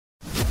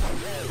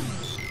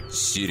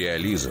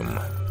Сериализм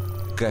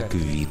как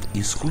вид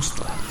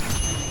искусства.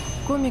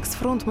 Комикс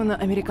фронтмена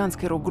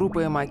американской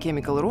рок-группы My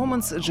Chemical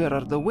Romance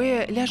Джерарда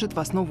Уэя ляжет в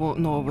основу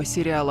нового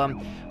сериала.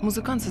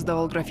 Музыкант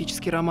создавал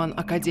графический роман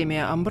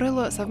 «Академия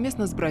Амбрелла»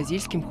 совместно с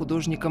бразильским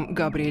художником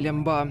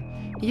Габриэлем Ба.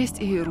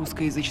 Есть и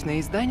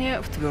русскоязычное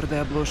издание в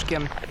твердой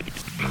обложке.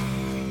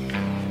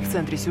 В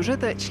центре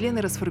сюжета –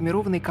 члены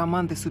расформированной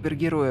команды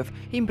супергероев.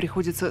 Им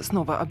приходится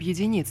снова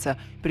объединиться.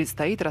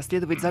 Предстоит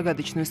расследовать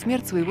загадочную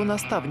смерть своего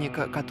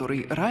наставника,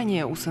 который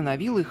ранее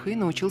усыновил их и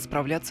научил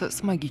справляться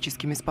с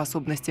магическими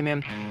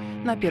способностями.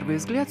 На первый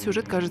взгляд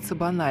сюжет кажется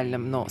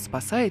банальным, но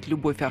спасает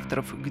любовь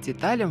авторов к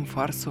деталям,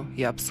 фарсу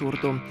и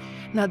абсурду.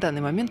 На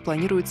данный момент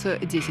планируется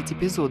 10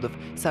 эпизодов.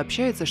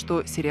 Сообщается,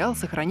 что сериал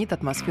сохранит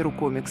атмосферу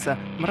комикса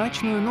 –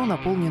 мрачную, но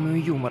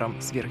наполненную юмором,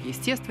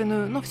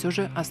 сверхъестественную, но все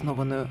же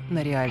основанную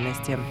на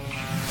реальности.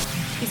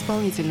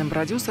 Исполнительным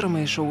продюсером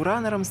и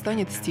шоураннером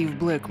станет Стив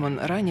Блэкман,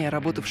 ранее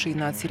работавший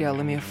над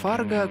сериалами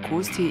 «Фарго»,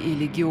 «Кости» и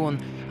 «Легион».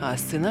 А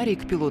сценарий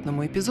к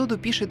пилотному эпизоду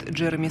пишет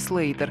Джереми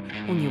Слейтер.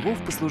 У него в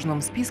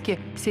послужном списке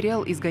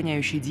сериал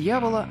 «Изгоняющий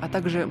дьявола», а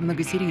также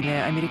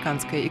многосерийная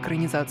американская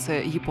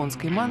экранизация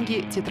японской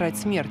манги «Тетрадь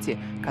смерти»,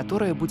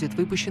 которая будет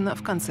выпущена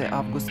в конце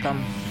августа.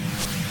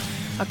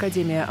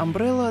 «Академия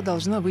Амбрелла»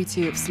 должна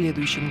выйти в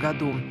следующем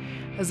году.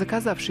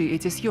 Заказавший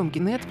эти съемки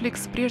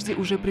Netflix прежде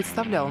уже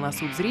представлял на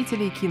суд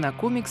зрителей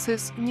кинокомиксы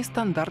с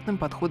нестандартным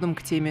подходом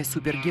к теме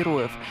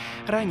супергероев.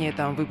 Ранее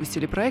там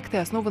выпустили проекты,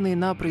 основанные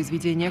на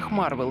произведениях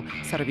Marvel: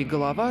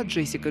 «Сорвиголова»,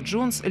 «Джессика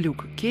Джонс»,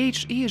 «Люк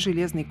Кейдж» и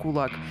 «Железный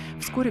кулак».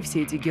 Вскоре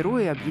все эти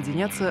герои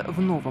объединятся в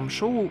новом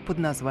шоу под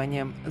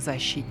названием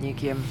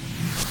 «Защитники».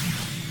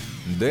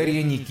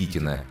 Дарья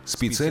Никитина,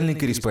 специальный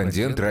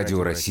корреспондент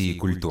Радио России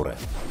 «Культура».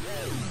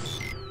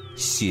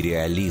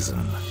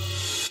 Сериализм.